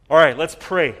All right, let's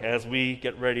pray as we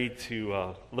get ready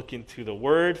to look into the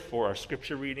Word for our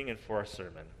scripture reading and for our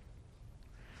sermon.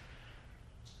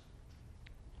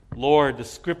 Lord, the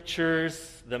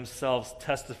scriptures themselves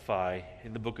testify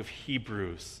in the book of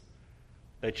Hebrews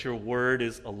that your Word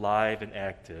is alive and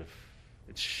active.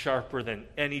 It's sharper than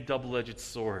any double-edged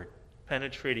sword,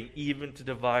 penetrating even to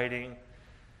dividing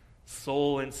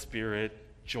soul and spirit,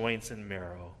 joints and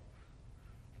marrow.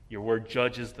 Your word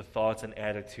judges the thoughts and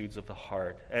attitudes of the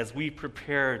heart. As we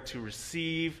prepare to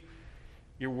receive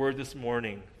your word this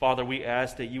morning, Father, we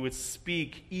ask that you would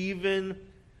speak even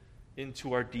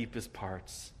into our deepest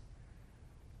parts.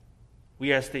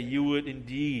 We ask that you would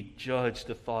indeed judge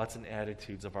the thoughts and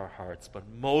attitudes of our hearts. But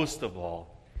most of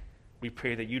all, we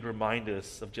pray that you'd remind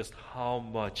us of just how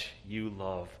much you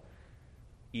love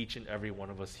each and every one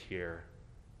of us here,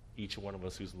 each one of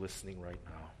us who's listening right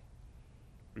now.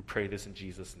 We pray this in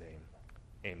Jesus' name.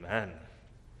 Amen.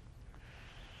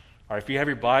 All right, if you have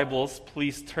your Bibles,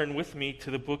 please turn with me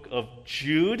to the book of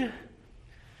Jude.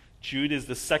 Jude is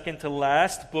the second to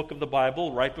last book of the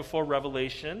Bible, right before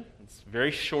Revelation. It's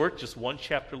very short, just one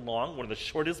chapter long, one of the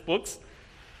shortest books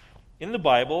in the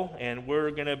Bible. And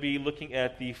we're going to be looking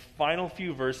at the final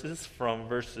few verses from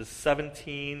verses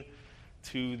 17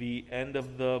 to the end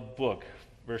of the book,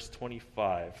 verse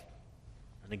 25.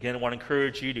 And again, I want to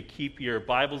encourage you to keep your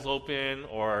Bibles open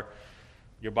or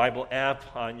your Bible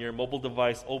app on your mobile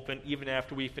device open even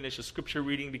after we finish the scripture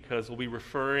reading, because we'll be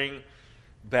referring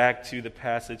back to the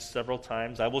passage several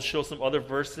times. I will show some other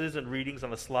verses and readings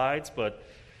on the slides, but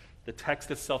the text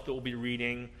itself that we'll be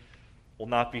reading will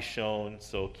not be shown,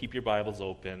 so keep your Bibles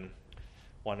open. I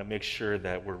want to make sure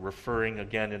that we're referring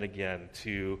again and again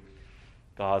to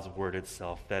God's Word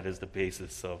itself. That is the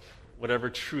basis of whatever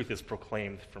truth is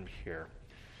proclaimed from here.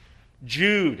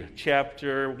 Jude,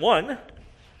 chapter 1,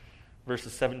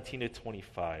 verses 17 to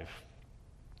 25.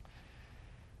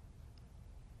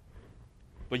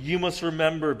 But you must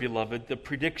remember, beloved, the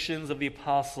predictions of the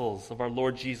apostles of our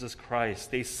Lord Jesus Christ.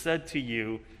 They said to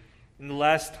you, in the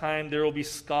last time there will be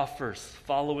scoffers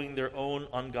following their own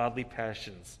ungodly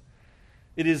passions.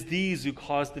 It is these who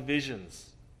cause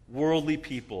divisions, worldly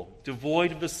people,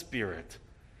 devoid of the Spirit.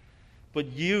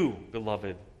 But you,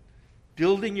 beloved,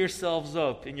 building yourselves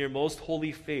up in your most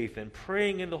holy faith and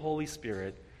praying in the Holy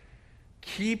Spirit,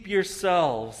 keep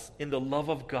yourselves in the love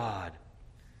of God,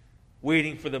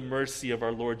 waiting for the mercy of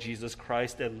our Lord Jesus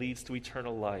Christ that leads to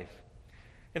eternal life.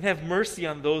 And have mercy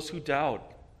on those who doubt.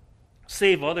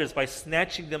 Save others by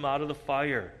snatching them out of the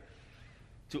fire.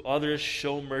 To others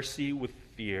show mercy with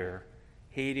fear,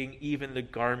 hating even the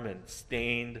garment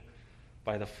stained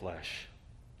by the flesh.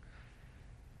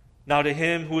 Now to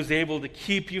him who is able to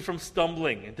keep you from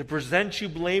stumbling and to present you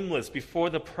blameless before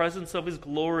the presence of his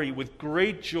glory with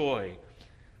great joy,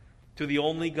 to the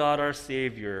only God our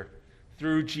Savior,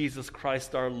 through Jesus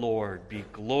Christ our Lord, be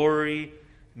glory,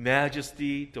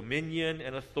 majesty, dominion,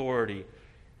 and authority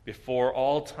before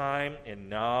all time and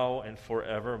now and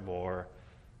forevermore.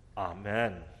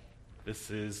 Amen. This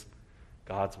is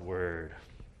God's Word.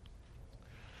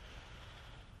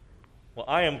 Well,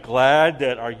 I am glad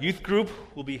that our youth group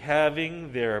will be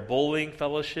having their bowling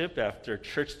fellowship after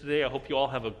church today. I hope you all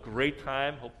have a great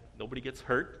time. Hope nobody gets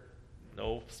hurt.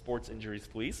 No sports injuries,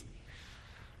 please.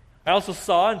 I also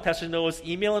saw in Pastor Noah's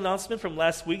email announcement from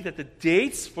last week that the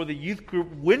dates for the youth group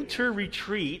winter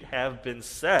retreat have been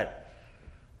set.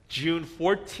 June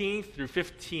 14th through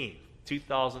 15th,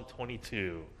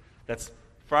 2022. That's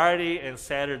Friday and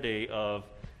Saturday of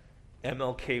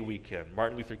MLK weekend,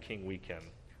 Martin Luther King weekend.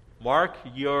 Mark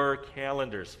your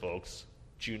calendars, folks,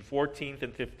 June 14th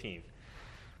and 15th.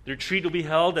 The retreat will be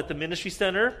held at the Ministry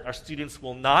Center. Our students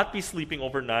will not be sleeping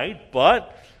overnight,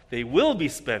 but they will be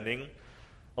spending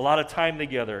a lot of time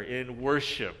together in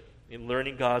worship, in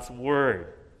learning God's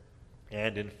Word,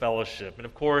 and in fellowship. And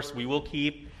of course, we will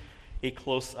keep a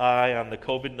close eye on the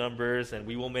COVID numbers, and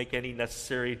we will make any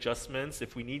necessary adjustments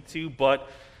if we need to. But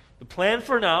the plan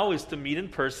for now is to meet in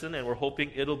person, and we're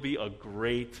hoping it'll be a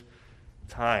great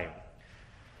time.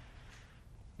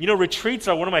 You know, retreats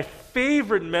are one of my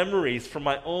favorite memories from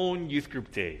my own youth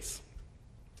group days.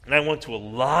 And I went to a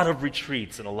lot of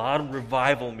retreats and a lot of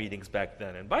revival meetings back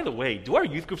then. And by the way, do our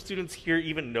youth group students here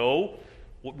even know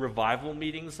what revival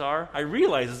meetings are? I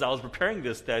realized as I was preparing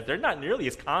this that they're not nearly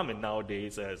as common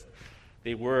nowadays as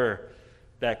they were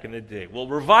back in the day. Well,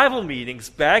 revival meetings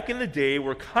back in the day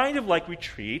were kind of like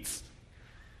retreats.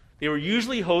 They were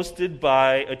usually hosted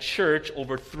by a church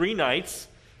over 3 nights,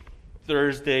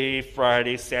 Thursday,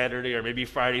 Friday, Saturday, or maybe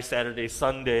Friday, Saturday,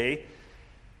 Sunday.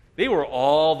 They were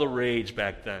all the rage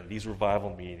back then, these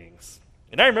revival meetings.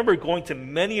 And I remember going to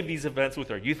many of these events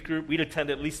with our youth group. We'd attend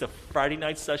at least a Friday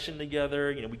night session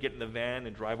together. We'd get in the van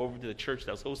and drive over to the church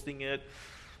that was hosting it.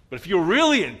 But if you were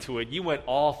really into it, you went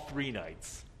all 3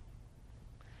 nights.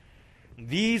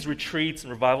 These retreats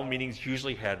and revival meetings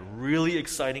usually had really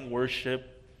exciting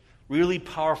worship, really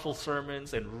powerful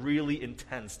sermons, and really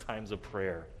intense times of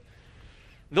prayer.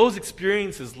 Those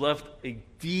experiences left a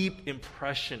deep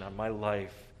impression on my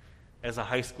life as a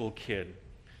high school kid.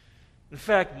 In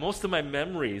fact, most of my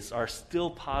memories are still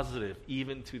positive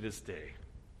even to this day.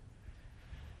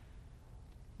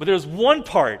 But there's one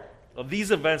part of these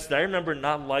events that I remember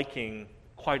not liking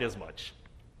quite as much.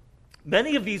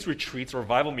 Many of these retreats or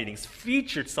revival meetings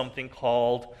featured something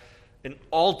called an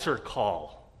altar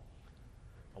call.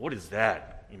 What is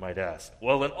that, you might ask?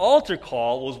 Well, an altar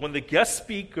call was when the guest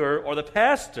speaker or the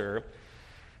pastor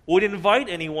would invite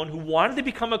anyone who wanted to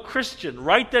become a Christian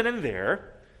right then and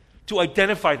there to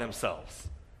identify themselves.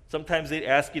 Sometimes they'd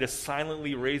ask you to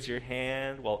silently raise your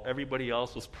hand while everybody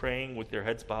else was praying with their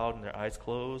heads bowed and their eyes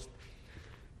closed.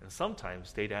 And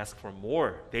sometimes they'd ask for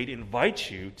more. They'd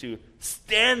invite you to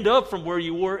stand up from where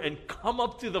you were and come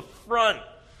up to the front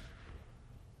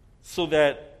so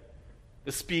that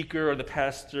the speaker or the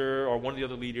pastor or one of the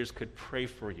other leaders could pray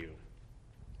for you.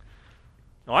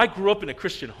 Now, I grew up in a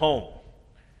Christian home.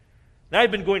 And I had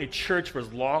been going to church for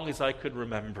as long as I could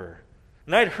remember.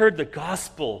 And I'd heard the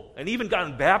gospel and even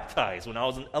gotten baptized when I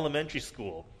was in elementary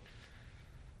school.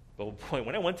 But boy,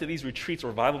 when I went to these retreats or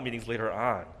revival meetings later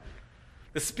on,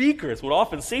 the speakers would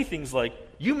often say things like,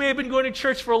 "You may have been going to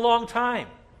church for a long time.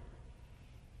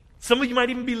 Some of you might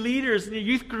even be leaders in your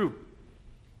youth group.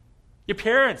 Your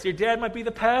parents, your dad might be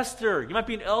the pastor. You might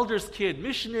be an elder's kid,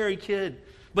 missionary kid.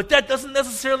 But that doesn't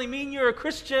necessarily mean you're a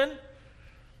Christian.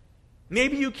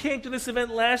 Maybe you came to this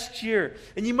event last year,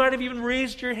 and you might have even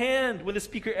raised your hand when the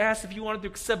speaker asked if you wanted to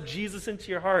accept Jesus into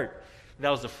your heart." That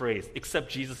was the phrase, accept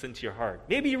Jesus into your heart.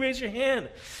 Maybe you raised your hand,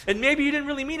 and maybe you didn't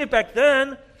really mean it back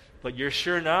then, but you're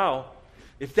sure now.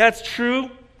 If that's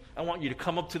true, I want you to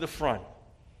come up to the front.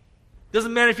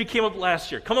 Doesn't matter if you came up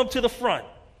last year. Come up to the front,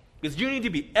 because you need to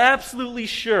be absolutely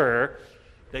sure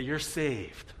that you're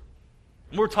saved.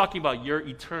 And we're talking about your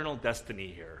eternal destiny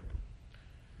here.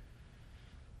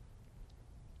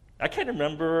 I can't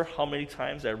remember how many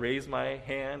times I raised my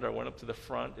hand or went up to the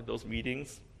front at those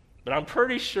meetings, but I'm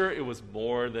pretty sure it was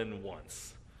more than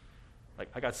once. Like,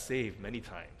 I got saved many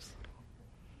times.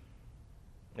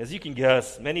 As you can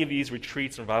guess, many of these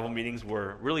retreats and revival meetings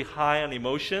were really high on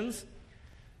emotions,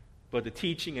 but the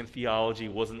teaching and theology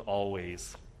wasn't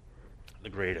always the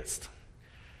greatest.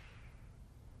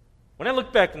 When I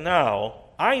look back now,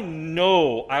 I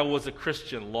know I was a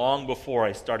Christian long before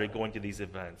I started going to these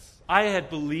events. I had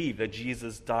believed that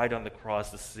Jesus died on the cross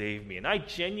to save me, and I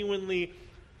genuinely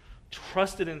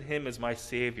trusted in him as my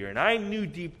Savior, and I knew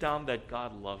deep down that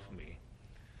God loved me.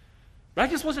 But I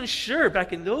just wasn't sure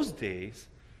back in those days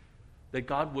that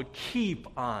God would keep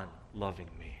on loving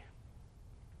me.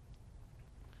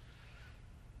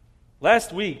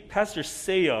 Last week, Pastor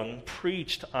Seyung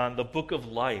preached on the book of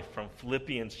life from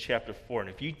Philippians chapter 4. And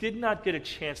if you did not get a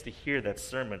chance to hear that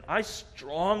sermon, I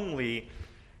strongly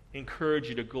encourage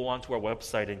you to go onto our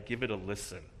website and give it a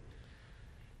listen.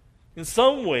 In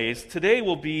some ways, today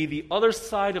will be the other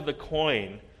side of the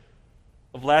coin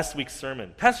of last week's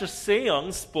sermon. Pastor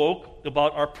Seyung spoke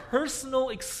about our personal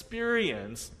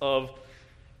experience of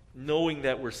knowing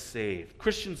that we're saved.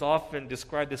 Christians often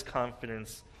describe this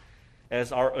confidence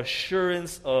as our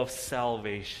assurance of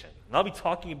salvation. And I'll be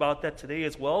talking about that today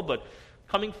as well, but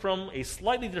coming from a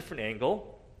slightly different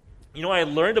angle. You know, I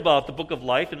learned about the book of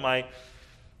life in my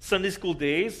Sunday school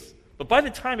days, but by the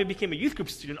time I became a youth group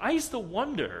student, I used to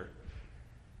wonder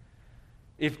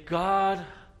if God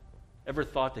ever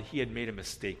thought that he had made a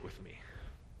mistake with me.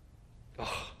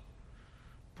 Oh,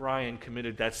 Brian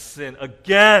committed that sin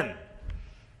again.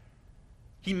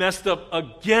 He messed up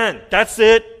again. That's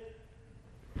it.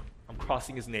 I'm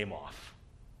crossing his name off.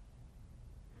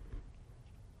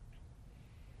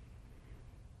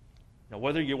 Now,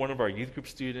 whether you're one of our youth group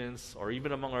students or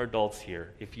even among our adults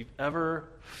here, if you've ever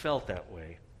felt that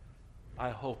way,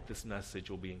 I hope this message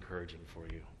will be encouraging for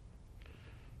you.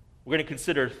 We're going to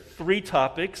consider 3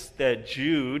 topics that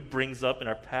Jude brings up in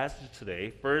our passage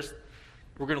today. First,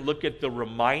 we're going to look at the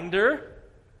reminder.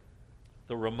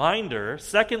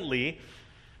 Secondly,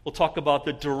 we'll talk about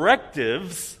the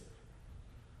directives.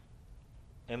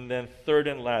 And then third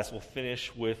and last, we'll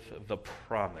finish with the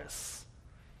promise.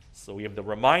 So we have the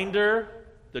reminder,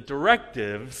 the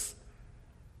directives,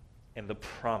 and the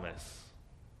promise.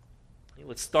 Okay,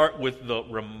 let's start with the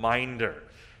reminder.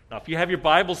 Now, if you have your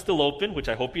Bible still open, which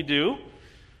I hope you do,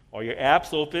 or your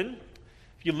apps open,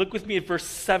 If you look with me at verse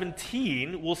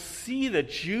 17, we'll see that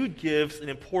Jude gives an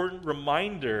important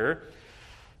reminder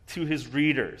to his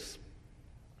readers.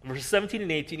 In verses 17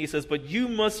 and 18, he says, "But you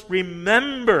must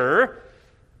remember,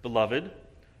 beloved,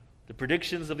 the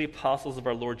predictions of the apostles of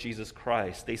our Lord Jesus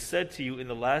Christ. They said to you, in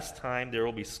the last time there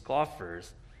will be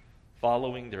scoffers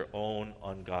following their own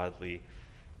ungodly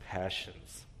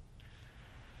passions."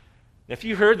 Now, if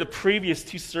you heard the previous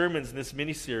two sermons in this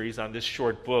mini-series on this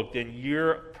short book, then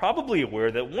you're probably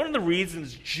aware that one of the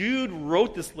reasons Jude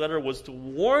wrote this letter was to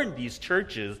warn these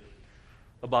churches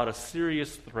about a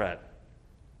serious threat.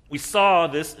 We saw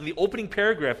this in the opening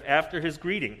paragraph after his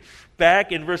greeting.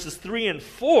 Back in verses 3 and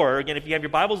 4, again, if you have your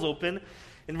Bibles open,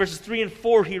 in verses 3 and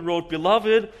 4, he wrote,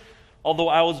 "Beloved, although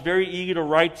I was very eager to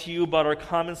write to you about our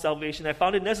common salvation, I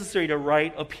found it necessary to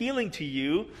write, appealing to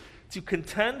you to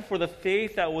contend for the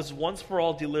faith that was once for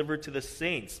all delivered to the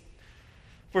saints.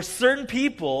 For certain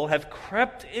people have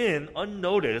crept in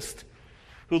unnoticed,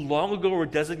 who long ago were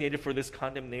designated for this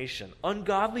condemnation.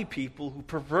 Ungodly people who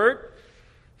pervert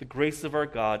the grace of our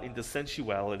God into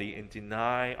sensuality and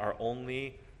deny our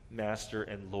only Master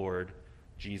and Lord,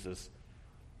 Jesus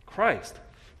Christ."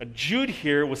 Now, Jude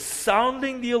here was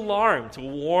sounding the alarm to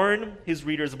warn his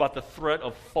readers about the threat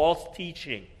of false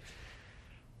teaching.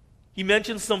 He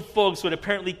mentioned some folks who had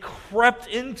apparently crept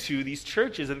into these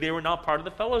churches and they were not part of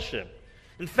the fellowship.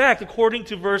 In fact, according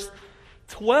to verse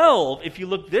 12, if you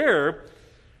look there,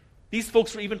 these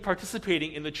folks were even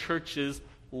participating in the church's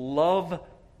love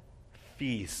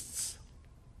feasts.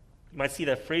 You might see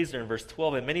that phrase there in verse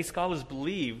 12, and many scholars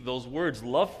believe those words,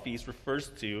 love feast, refers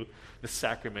to the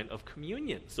sacrament of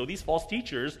communion. So these false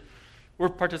teachers were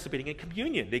participating in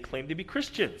communion. They claimed to be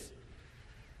Christians.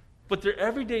 But their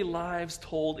everyday lives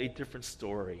told a different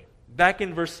story. Back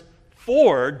in verse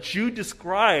 4, Jude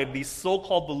described these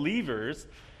so-called believers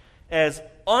as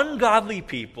ungodly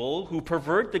people who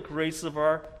pervert the grace of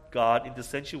our God into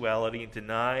sensuality and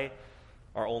deny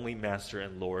our only Master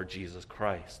and Lord, Jesus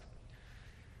Christ.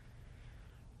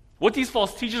 What these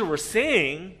false teachers were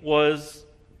saying was,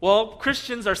 well,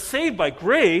 Christians are saved by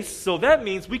grace, so that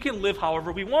means we can live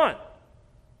however we want.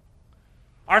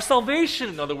 Our salvation,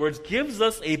 in other words, gives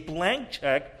us a blank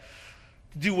check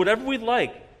to do whatever we'd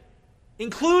like,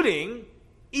 including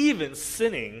even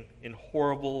sinning in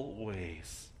horrible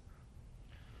ways.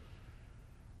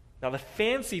 Now, the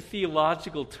fancy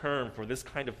theological term for this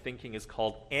kind of thinking is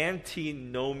called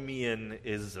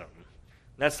antinomianism.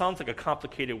 That sounds like a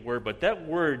complicated word, but that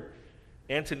word,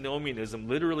 antinomianism,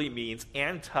 literally means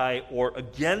anti or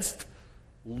against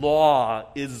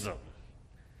lawism.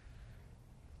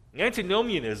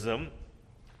 Antinomianism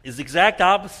is the exact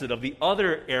opposite of the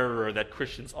other error that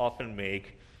Christians often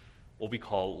make, what we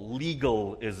call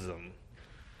legalism.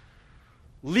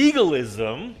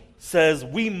 Legalism says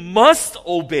we must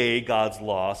obey God's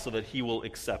law so that he will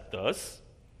accept us.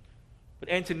 But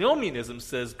antinomianism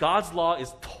says God's law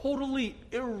is totally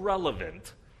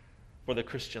irrelevant for the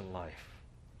Christian life.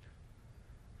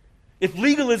 If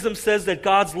legalism says that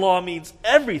God's law means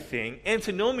everything,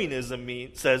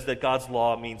 antinomianism says that God's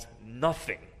law means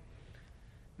nothing.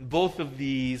 Both of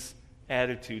these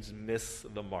attitudes miss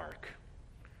the mark.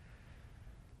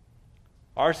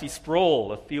 R.C.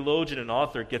 Sproul, a theologian and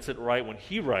author, gets it right when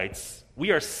he writes, "We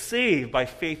are saved by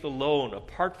faith alone,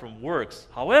 apart from works.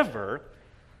 However,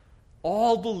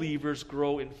 all believers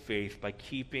grow in faith by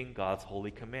keeping God's holy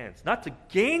commands, not to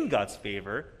gain God's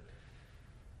favor,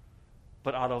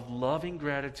 but out of loving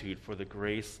gratitude for the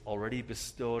grace already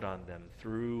bestowed on them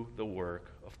through the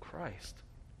work of Christ."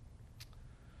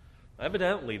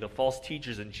 Evidently, the false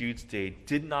teachers in Jude's day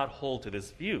did not hold to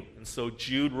this view, and so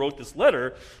Jude wrote this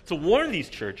letter to warn these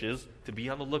churches to be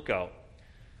on the lookout.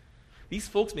 These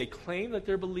folks may claim that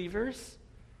they're believers,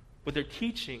 but their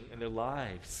teaching and their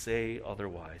lives say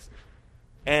otherwise.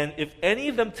 And if any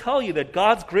of them tell you that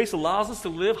God's grace allows us to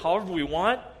live however we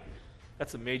want,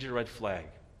 that's a major red flag.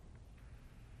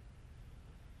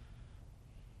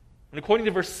 And according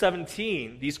to verse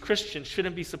 17, these Christians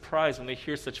shouldn't be surprised when they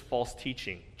hear such false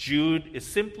teaching. Jude is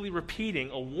simply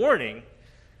repeating a warning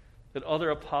that other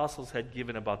apostles had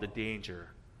given about the danger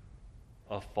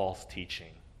of false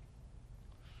teaching.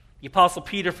 The Apostle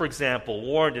Peter, for example,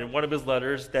 warned in one of his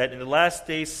letters that in the last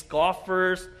days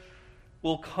scoffers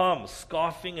will come,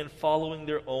 scoffing and following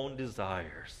their own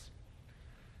desires.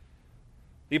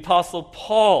 The Apostle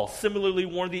Paul similarly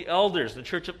warned the elders in the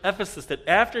church of Ephesus that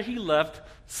after he left,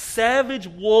 savage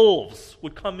wolves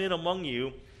would come in among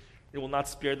you and will not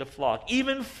spare the flock.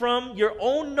 Even from your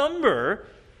own number,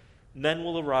 men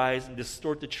will arise and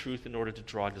distort the truth in order to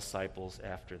draw disciples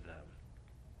after them.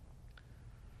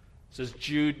 Says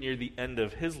Jude near the end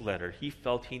of his letter, he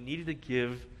felt he needed to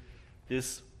give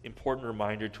this important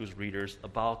reminder to his readers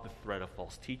about the threat of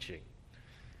false teaching.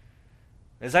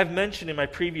 As I've mentioned in my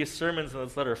previous sermons in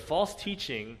this letter, false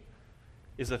teaching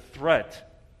is a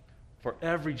threat for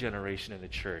every generation in the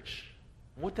church.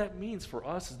 And what that means for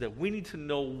us is that we need to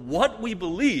know what we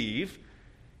believe,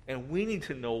 and we need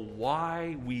to know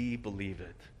why we believe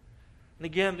it. And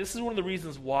again, this is one of the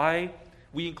reasons why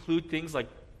we include things like,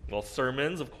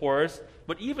 sermons, of course,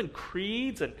 but even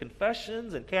creeds and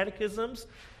confessions and catechisms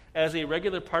as a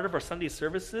regular part of our Sunday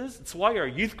services. It's why our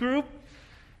youth group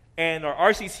and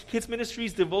our RCC Kids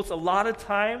Ministries devotes a lot of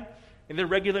time in their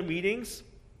regular meetings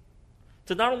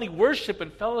to not only worship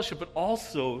and fellowship, but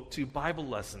also to Bible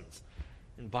lessons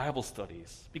and Bible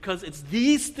studies. Because it's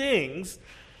these things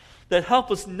that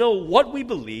help us know what we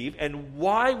believe and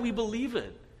why we believe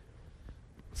it,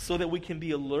 so that we can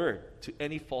be alert to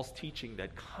any false teaching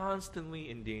that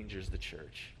constantly endangers the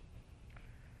church.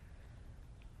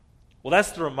 Well,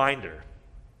 that's the reminder.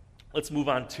 Let's move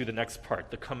on to the next part,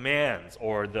 the commands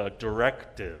or the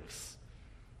directives.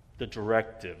 The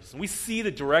directives. And we see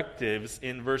the directives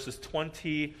in verses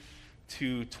 20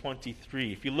 to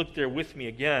 23. If you look there with me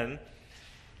again,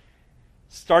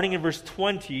 starting in verse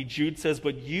 20, Jude says,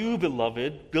 "But you,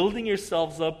 beloved, building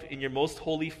yourselves up in your most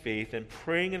holy faith and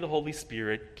praying in the Holy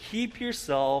Spirit, keep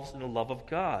yourselves in the love of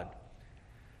God,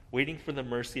 waiting for the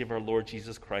mercy of our Lord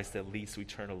Jesus Christ that leads to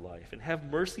eternal life. And have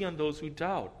mercy on those who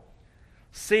doubt.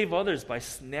 Save others by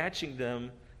snatching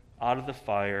them out of the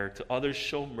fire. To others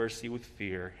show mercy with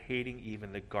fear, hating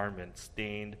even the garment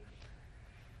stained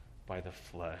by the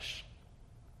flesh."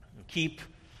 And keep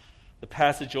the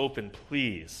passage open,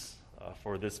 please,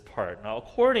 for this part. Now,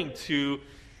 according to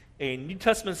a New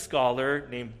Testament scholar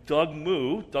named Doug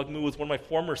Moo was one of my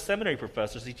former seminary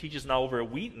professors. He teaches now over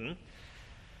at Wheaton.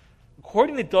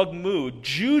 According to Doug Moo,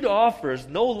 Jude offers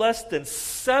no less than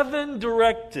 7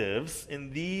 directives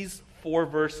in these 4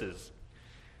 verses.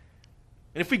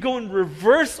 And if we go in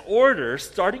reverse order,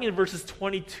 starting in verses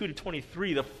 22 to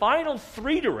 23, the final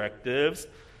 3 directives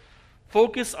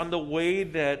focus on the way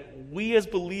that we as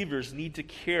believers need to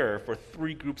care for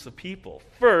 3 groups of people.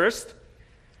 First,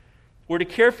 we're to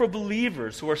care for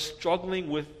believers who are struggling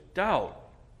with doubt.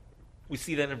 We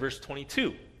see that in verse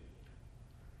 22.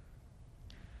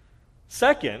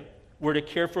 Second, we're to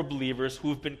care for believers who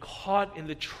have been caught in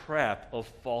the trap of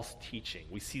false teaching.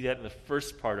 We see that in the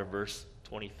first part of verse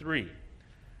 23.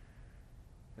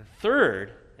 And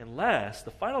third, and last,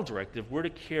 the final directive, we're to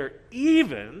care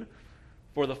even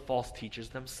for the false teachers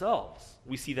themselves.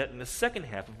 We see that in the second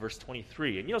half of verse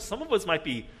 23. And some of us might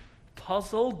be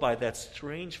puzzled by that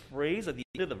strange phrase at the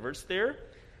end of the verse there,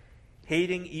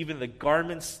 hating even the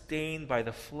garment stained by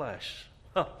the flesh.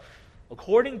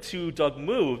 According to Doug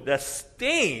Moo, that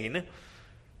stain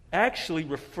actually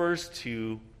refers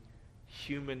to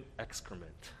human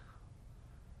excrement.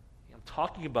 I'm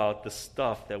talking about the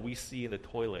stuff that we see in the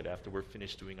toilet after we're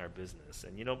finished doing our business.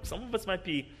 And some of us might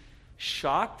be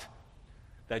shocked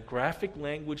that graphic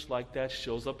language like that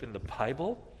shows up in the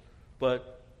Bible,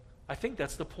 but I think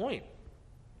that's the point.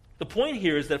 The point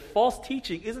here is that false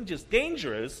teaching isn't just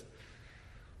dangerous,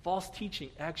 false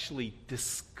teaching actually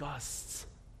disgusts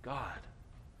God.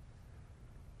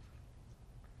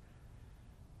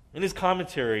 In his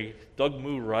commentary, Doug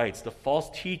Moo writes, "The false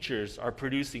teachers are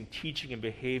producing teaching and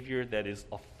behavior that is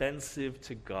offensive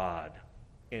to God."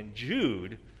 And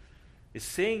Jude is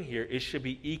saying here it should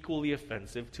be equally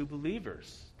offensive to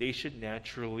believers. They should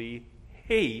naturally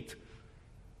hate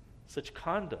such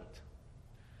conduct.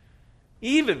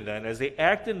 Even then, as they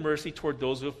act in mercy toward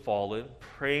those who have fallen,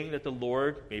 praying that the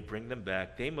Lord may bring them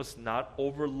back, they must not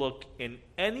overlook in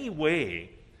any way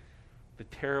the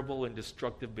terrible and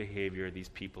destructive behavior these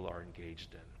people are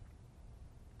engaged in.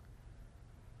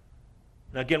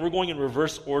 Now again, we're going in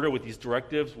reverse order with these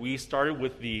directives. We started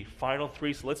with the final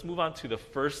 3, so let's move on to the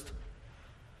first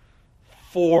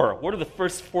 4. What are the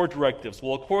first 4 directives?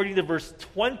 Well, according to verse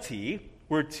 20,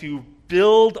 we're to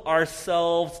build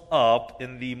ourselves up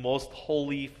in the most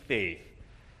holy faith.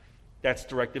 That's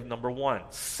directive number 1.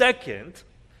 Second,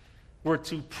 we're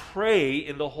to pray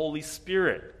in the Holy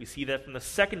Spirit. We see that from the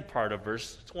second part of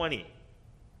verse 20.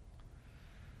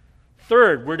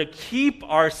 Third, we're to keep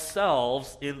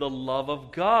ourselves in the love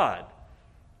of God.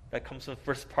 That comes from the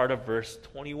first part of verse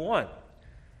 21.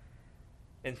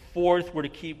 And fourth, we're to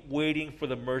keep waiting for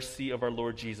the mercy of our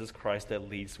Lord Jesus Christ that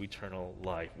leads to eternal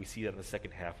life. We see that in the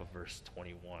second half of verse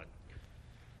 21.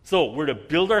 So we're to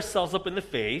build ourselves up in the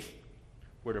faith,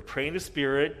 we're to pray in the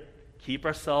Spirit, keep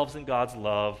ourselves in God's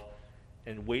love,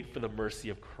 and wait for the mercy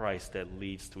of Christ that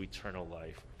leads to eternal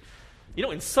life.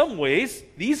 In some ways,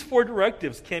 these 4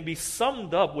 directives can be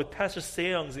summed up with Pastor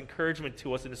Seong's encouragement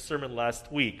to us in his sermon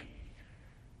last week.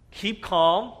 Keep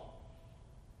calm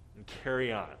and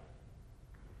carry on.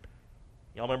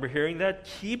 Y'all remember hearing that?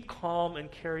 Keep calm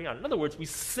and carry on. In other words, we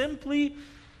simply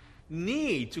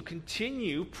need to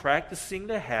continue practicing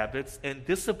the habits and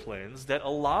disciplines that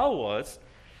allow us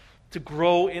to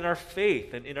grow in our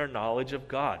faith and in our knowledge of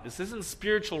God. This isn't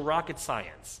spiritual rocket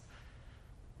science.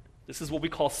 This is what we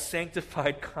call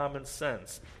sanctified common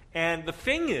sense. And the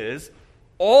thing is,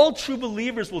 all true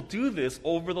believers will do this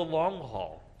over the long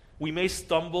haul. We may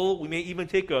stumble, we may even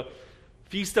take a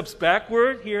few steps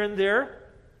backward here and there,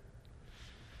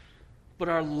 but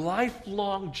our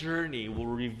lifelong journey will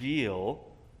reveal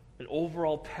an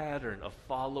overall pattern of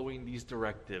following these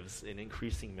directives in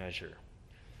increasing measure.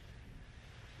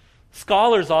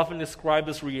 Scholars often describe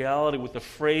this reality with a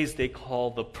phrase they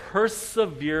call the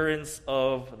perseverance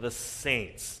of the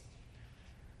saints.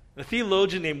 A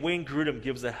theologian named Wayne Grudem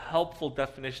gives a helpful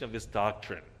definition of this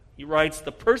doctrine. He writes,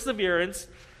 the perseverance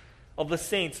of the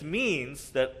saints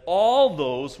means that all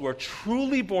those who are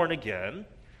truly born again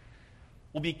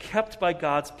will be kept by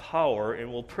God's power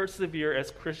and will persevere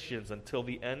as Christians until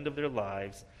the end of their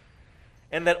lives,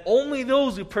 and that only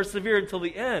those who persevere until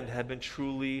the end have been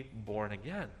truly born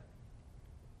again.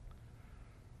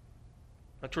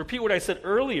 Now, to repeat what I said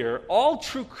earlier, all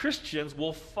true Christians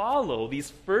will follow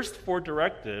these first four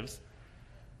directives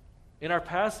in our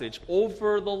passage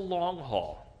over the long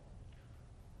haul.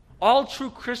 All true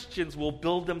Christians will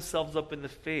build themselves up in the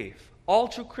faith. All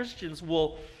true Christians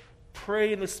will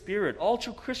pray in the Spirit. All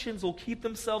true Christians will keep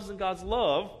themselves in God's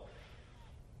love.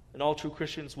 And all true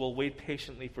Christians will wait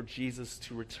patiently for Jesus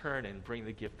to return and bring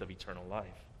the gift of eternal life.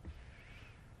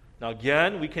 Now,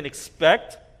 again, we can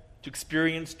expect to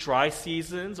experience dry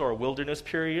seasons or wilderness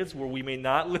periods where we may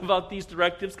not live out these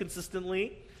directives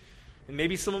consistently. And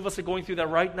maybe some of us are going through that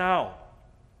right now,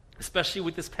 especially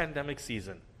with this pandemic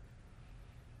season.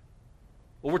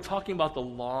 But we're talking about the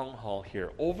long haul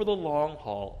here. Over the long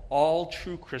haul, all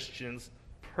true Christians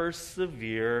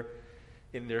persevere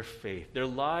in their faith. Their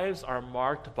lives are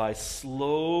marked by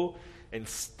slow and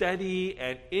steady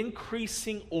and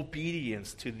increasing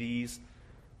obedience to these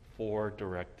four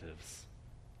directives.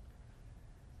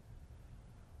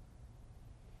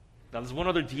 Now, there's one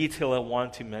other detail I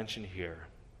want to mention here.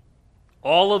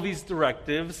 All of these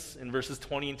directives in verses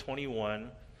 20 and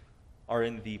 21 are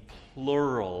in the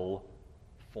plural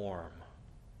form.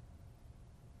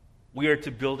 We are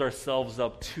to build ourselves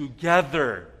up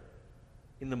together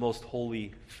in the most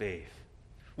holy faith.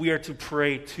 We are to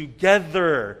pray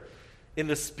together in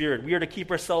the Spirit. We are to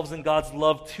keep ourselves in God's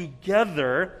love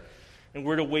together, and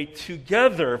we're to wait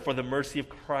together for the mercy of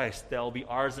Christ that will be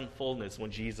ours in fullness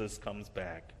when Jesus comes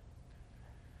back.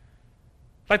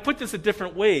 If I put this a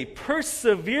different way,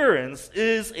 perseverance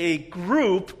is a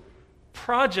group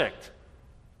project.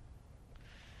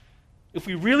 If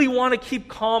we really want to keep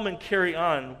calm and carry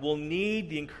on, we'll need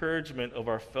the encouragement of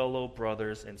our fellow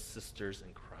brothers and sisters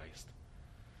in Christ.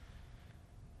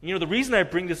 You know, the reason I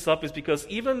bring this up is because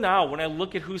even now, when I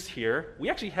look at who's here, we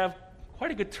actually have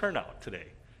quite a good turnout today.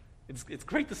 It's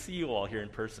great to see you all here in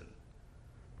person.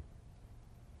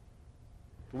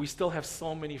 But we still have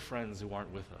so many friends who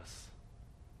aren't with us.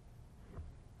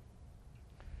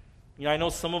 You know, I know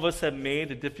some of us have made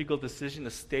the difficult decision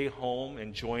to stay home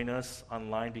and join us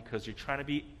online because you're trying to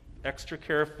be extra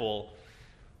careful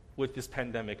with this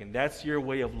pandemic, and that's your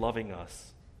way of loving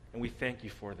us, and we thank you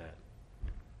for that.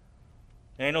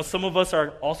 And I know some of us are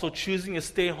also choosing to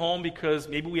stay home because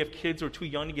maybe we have kids who are too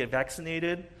young to get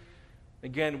vaccinated.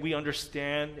 Again, we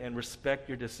understand and respect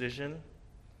your decision.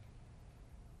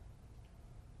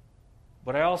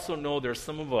 But I also know there are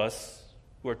some of us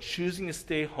who are choosing to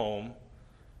stay home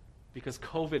because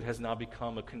COVID has now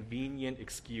become a convenient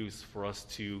excuse for us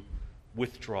to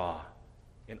withdraw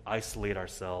and isolate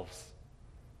ourselves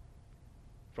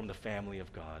from the family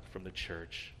of God, from the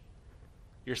church.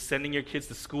 You're sending your kids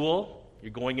to school,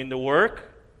 you're going into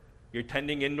work, you're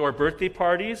attending indoor birthday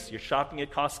parties, you're shopping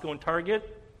at Costco and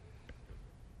Target,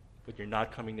 but you're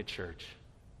not coming to church.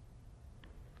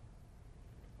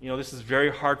 You know, this is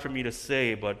very hard for me to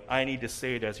say, but I need to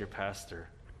say it as your pastor.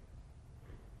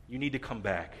 You need to come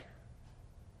back.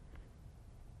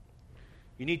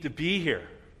 You need to be here.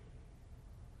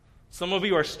 Some of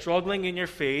you are struggling in your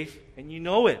faith, and you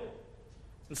know it.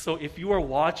 And so if you are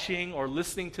watching or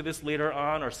listening to this later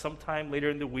on or sometime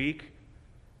later in the week,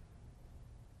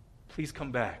 please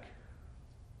come back.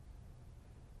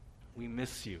 We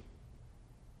miss you.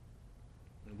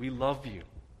 And we love you.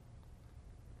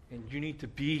 And you need to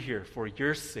be here for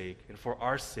your sake and for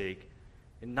our sake,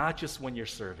 and not just when you're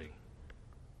serving.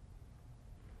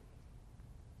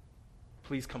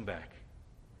 Please come back.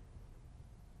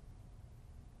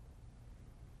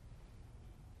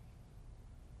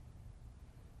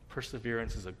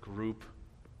 perseverance is a group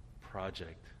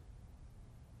project.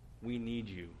 We need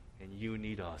you, and you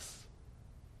need us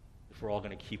if we're all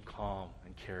going to keep calm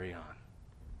and carry on.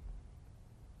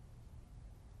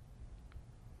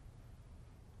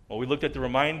 Well, we looked at the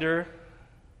reminder,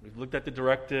 we've looked at the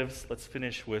directives. Let's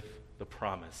finish with the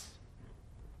promise.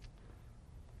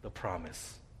 The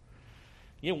promise.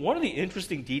 You know, one of the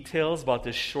interesting details about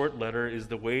this short letter is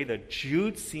the way that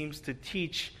Jude seems to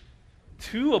teach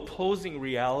two opposing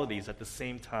realities at the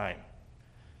same time.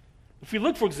 If we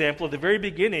look, for example, at the very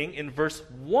beginning in verse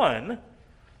 1,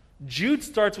 Jude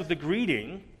starts with a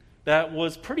greeting that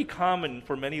was pretty common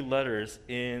for many letters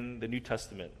in the New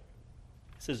Testament.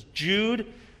 It says,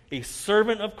 Jude, a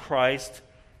servant of Christ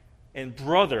and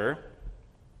brother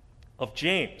of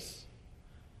James,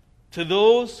 to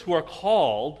those who are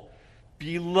called,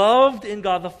 beloved in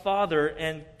God the Father,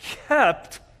 and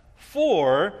kept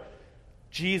for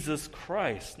Jesus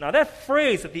Christ. Now that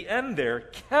phrase at the end there,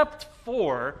 kept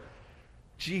for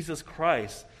Jesus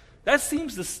Christ, that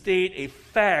seems to state a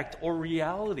fact or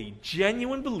reality.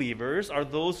 Genuine believers are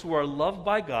those who are loved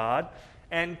by God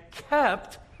and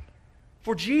kept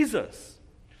for Jesus.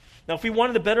 Now, if we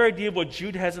wanted a better idea of what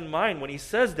Jude has in mind when he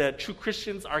says that true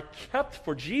Christians are kept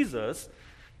for Jesus,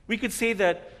 we could say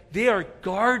that they are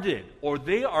guarded or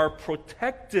they are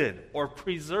protected or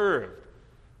preserved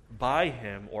by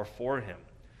him or for him.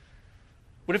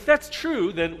 But if that's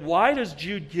true, then why does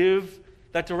Jude give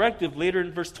that directive later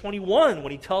in verse 21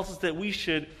 when he tells us that we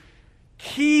should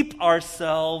keep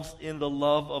ourselves in the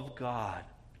love of God?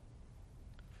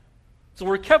 So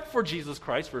we're kept for Jesus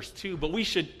Christ, verse 2, but we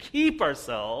should keep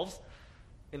ourselves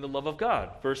in the love of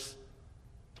God, verse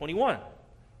 21.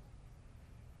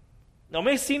 Now, it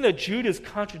may seem that Jude is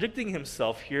contradicting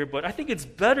himself here, but I think it's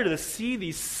better to see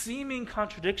these seeming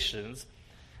contradictions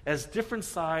as different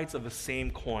sides of the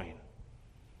same coin.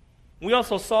 We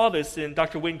also saw this in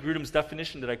Dr. Wayne Grudem's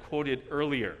definition that I quoted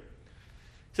earlier. It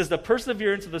says, the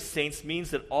perseverance of the saints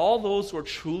means that all those who are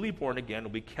truly born again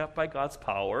will be kept by God's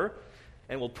power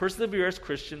and will persevere as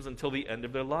Christians until the end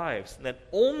of their lives, and that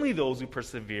only those who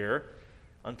persevere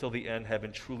until the end have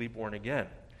been truly born again.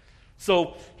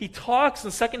 So he talks in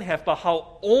the second half about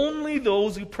how only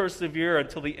those who persevere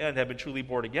until the end have been truly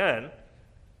born again.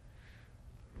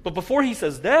 But before he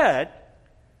says that,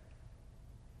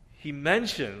 he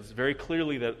mentions very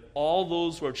clearly that all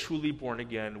those who are truly born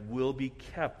again will be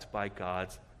kept by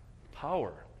God's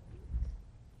power.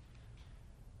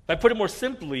 If I put it more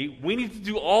simply, we need to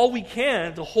do all we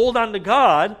can to hold on to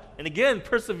God. And again,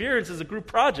 perseverance is a group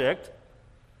project.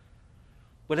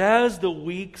 But as the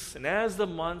weeks and as the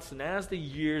months and as the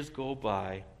years go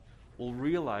by, we'll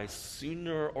realize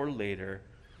sooner or later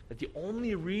that the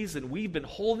only reason we've been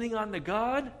holding on to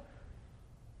God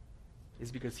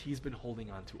is because He's been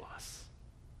holding on to us.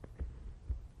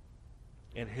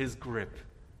 And His grip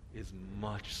is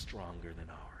much stronger than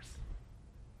ours.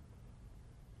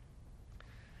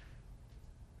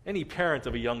 Any parent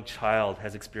of a young child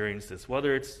has experienced this,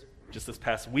 whether it's just this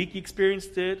past week he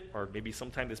experienced it, or maybe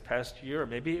sometime this past year, or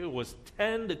maybe it was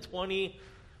 10 to 20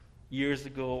 years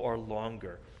ago or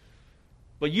longer.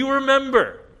 But you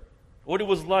remember what it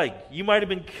was like. You might have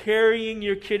been carrying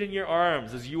your kid in your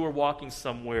arms as you were walking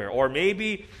somewhere, or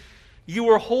maybe you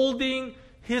were holding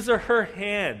his or her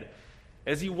hand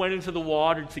as you went into the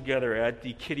water together at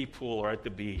the kiddie pool or at the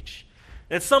beach.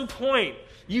 At some point,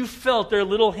 you felt their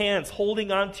little hands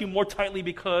holding on to you more tightly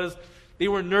because they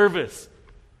were nervous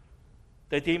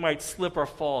that they might slip or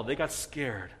fall. They got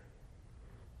scared.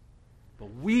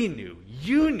 But we knew,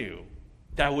 you knew,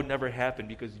 that would never happen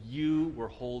because you were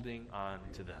holding on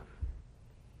to them.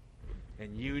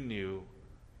 And you knew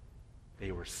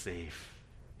they were safe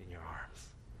in your arms.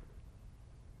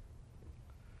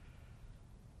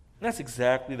 And that's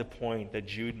exactly the point that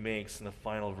Jude makes in the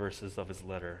final verses of his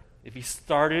letter. If he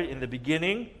started in the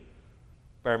beginning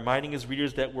by reminding his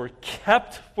readers that we're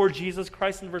kept for Jesus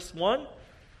Christ in verse 1,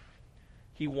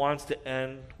 he wants to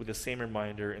end with the same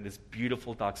reminder in this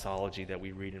beautiful doxology that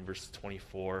we read in verses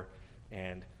 24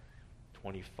 and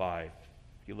 25.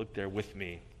 If you look there with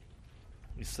me,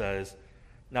 he says,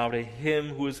 "Now to him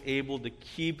who is able to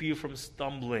keep you from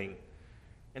stumbling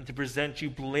and to present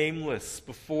you blameless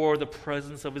before the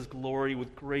presence of his glory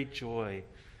with great joy,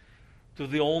 to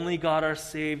the only God our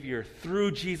Savior,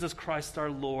 through Jesus Christ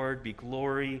our Lord, be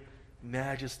glory,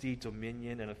 majesty,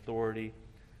 dominion, and authority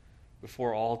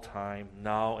before all time,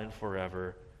 now and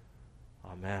forever.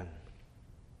 Amen."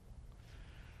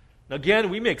 Now again,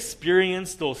 we may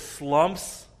experience those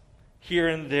slumps here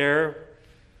and there.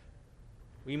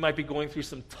 We might be going through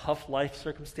some tough life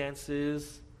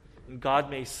circumstances. And God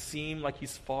may seem like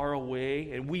He's far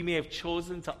away, and we may have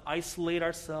chosen to isolate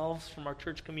ourselves from our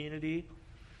church community.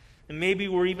 And maybe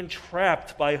we're even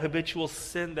trapped by a habitual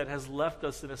sin that has left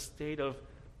us in a state of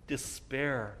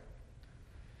despair.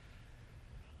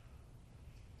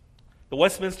 The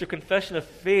Westminster Confession of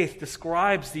Faith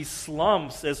describes these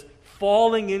slumps as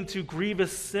falling into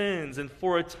grievous sins and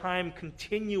for a time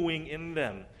continuing in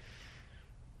them.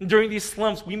 And during these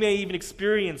slumps, we may even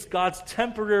experience God's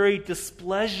temporary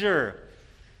displeasure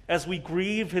as we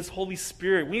grieve His Holy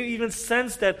Spirit. We even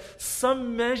sense that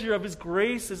some measure of His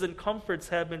graces and comforts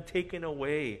have been taken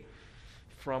away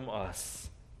from us.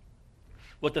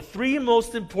 But the three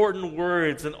most important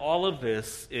words in all of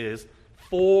this is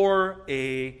for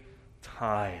a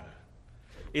time.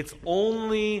 It's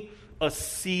only a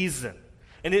season.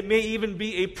 And it may even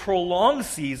be a prolonged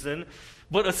season,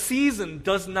 but a season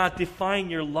does not define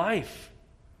your life.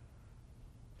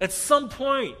 At some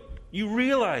point, you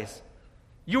realize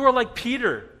you are like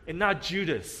Peter and not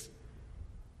Judas,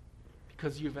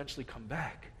 because you eventually come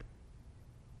back.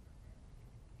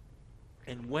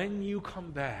 And when you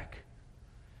come back,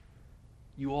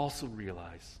 you also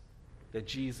realize that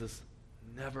Jesus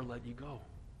never let you go.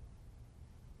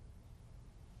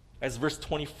 As verse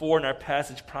 24 in our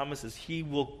passage promises, He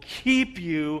will keep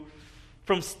you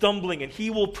from stumbling, and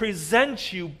He will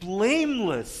present you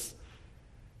blameless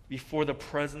before the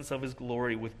presence of His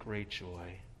glory with great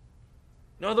joy.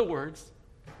 In other words,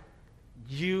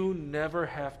 you never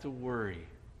have to worry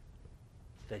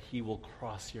that He will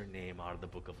cross your name out of the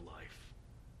book of life.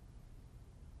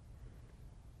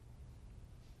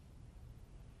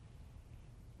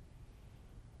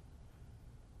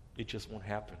 It just won't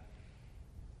happen.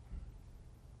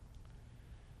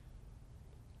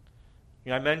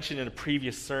 I mentioned in a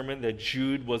previous sermon that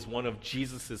Jude was one of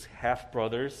Jesus'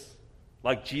 half-brothers,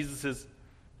 like Jesus'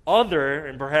 other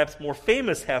and perhaps more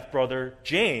famous half-brother,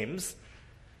 James.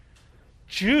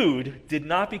 Jude did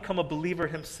not become a believer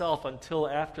himself until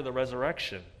after the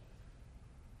resurrection.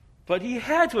 But he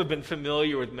had to have been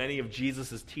familiar with many of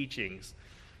Jesus' teachings.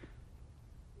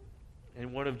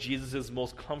 And one of Jesus'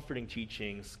 most comforting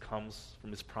teachings comes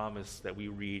from His promise that we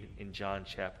read in John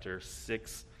chapter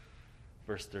 6,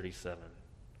 verse 37,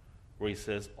 where He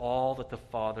says, "All that the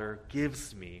Father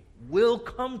gives me will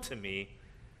come to me,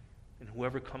 and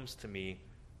whoever comes to me,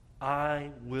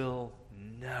 I will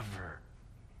never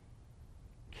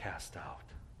cast out."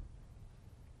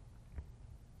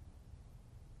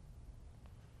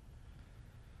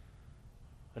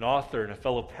 An author and a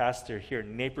fellow pastor here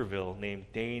in Naperville named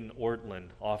Dane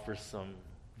Ortland offers some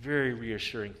very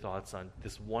reassuring thoughts on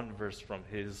this one verse from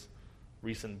his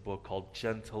recent book called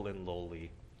Gentle and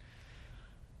Lowly.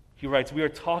 He writes, "We are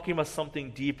talking about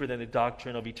something deeper than the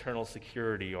doctrine of eternal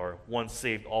security or once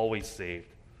saved, always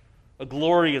saved. A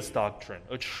glorious doctrine,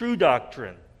 a true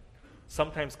doctrine,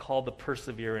 sometimes called the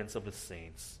perseverance of the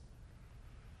saints."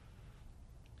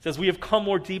 It says, "We have come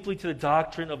more deeply to the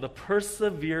doctrine of the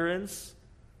perseverance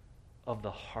of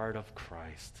the heart of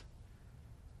Christ."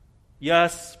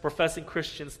 Yes, professing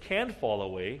Christians can fall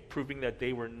away, proving that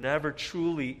they were never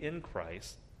truly in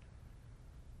Christ.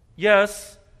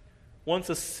 Yes, once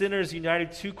a sinner is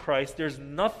united to Christ, there's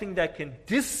nothing that can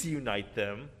disunite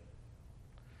them.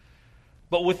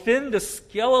 But within the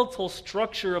skeletal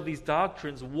structure of these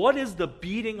doctrines, what is the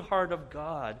beating heart of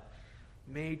God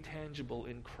made tangible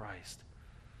in Christ?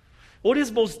 What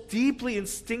is most deeply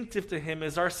instinctive to Him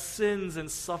as our sins and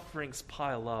sufferings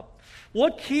pile up?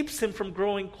 What keeps Him from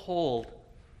growing cold?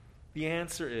 The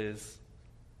answer is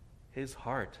His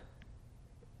heart.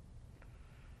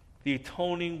 The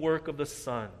atoning work of the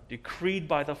Son, decreed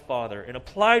by the Father and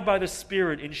applied by the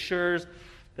Spirit, ensures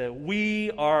that we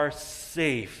are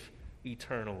safe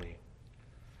eternally.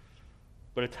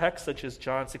 But a text such as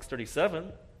John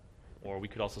 6:37, or we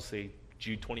could also say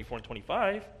Jude 24 and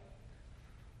 25,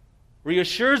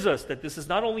 reassures us that this is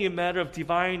not only a matter of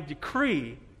divine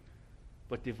decree,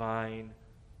 but divine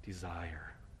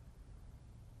desire.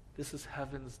 This is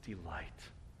heaven's delight.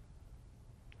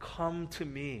 "Come to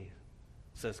me,"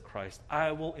 says Christ.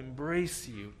 "I will embrace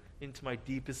you into my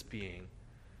deepest being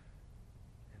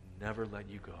and never let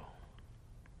you go."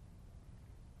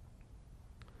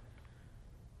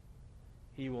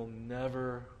 He will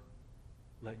never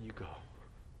let you go.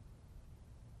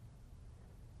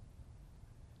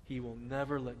 He will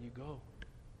never let you go.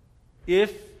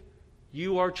 If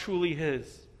you are truly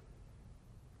His,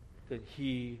 then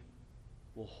He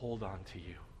will hold on to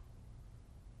you.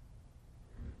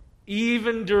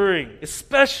 Even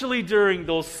especially during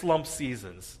those slump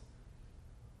seasons,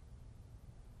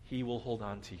 He will hold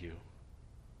on to you.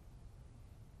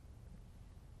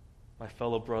 My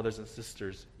fellow brothers and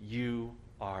sisters, you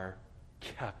are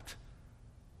kept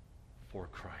for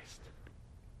Christ.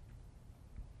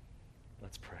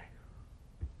 Let's pray.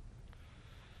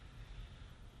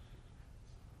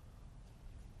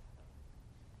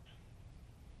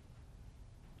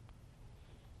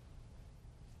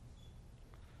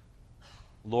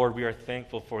 Lord, we are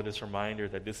thankful for this reminder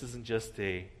that this isn't just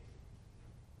a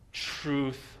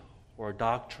truth or a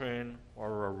doctrine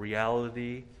or a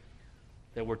reality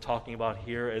that we're talking about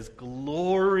here, as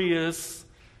glorious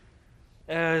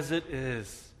as it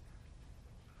is,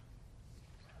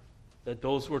 that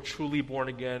those who are truly born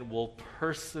again will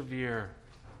persevere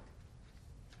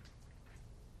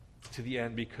to the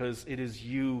end because it is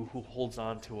you who holds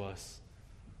on to us.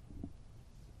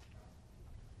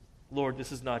 Lord,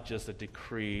 this is not just a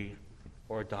decree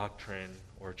or a doctrine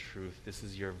or a truth. This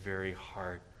is your very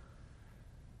heart.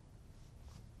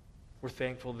 We're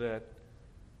thankful that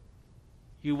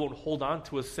you won't hold on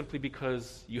to us simply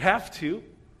because you have to.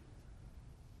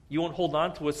 You won't hold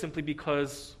on to us simply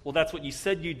because, well, that's what you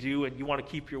said you do and you want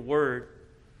to keep your word.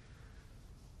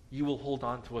 You will hold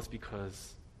on to us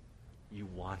because you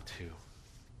want to.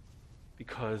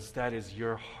 Because that is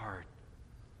your heart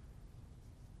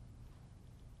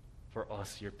for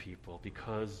us, your people,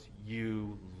 because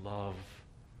you love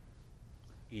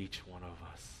each one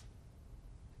of us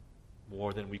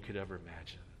more than we could ever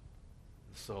imagine.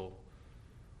 So,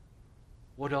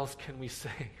 what else can we say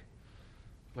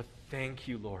but thank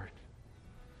you, Lord?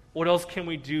 What else can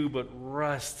we do but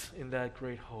rest in that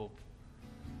great hope?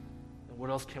 And what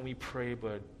else can we pray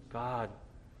but, God,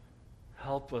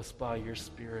 help us by your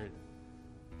Spirit,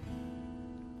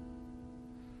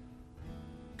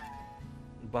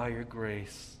 by your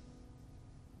grace,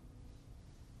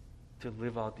 to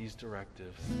live out these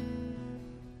directives,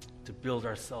 to build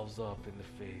ourselves up in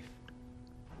the faith,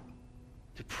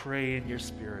 to pray in your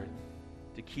Spirit,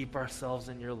 to keep ourselves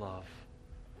in your love.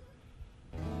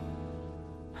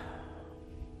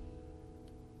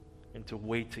 And to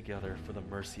wait together for the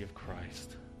mercy of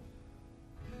Christ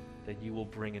that you will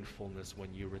bring in fullness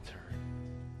when you return.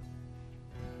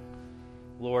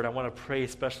 Lord, I want to pray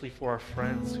especially for our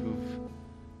friends who've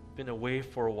been away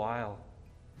for a while,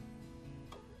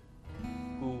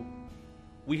 who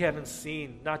we haven't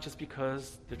seen, not just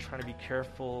because they're trying to be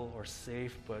careful or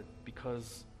safe, but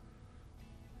because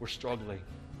we're struggling.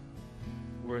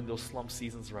 We're in those slump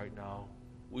seasons right now.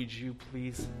 Would you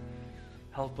please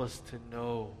help us to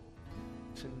know,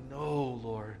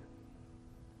 Lord,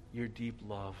 your deep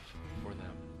love for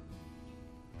them,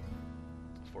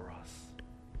 for us.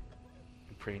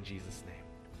 We pray in Jesus' name.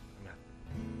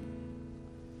 Amen.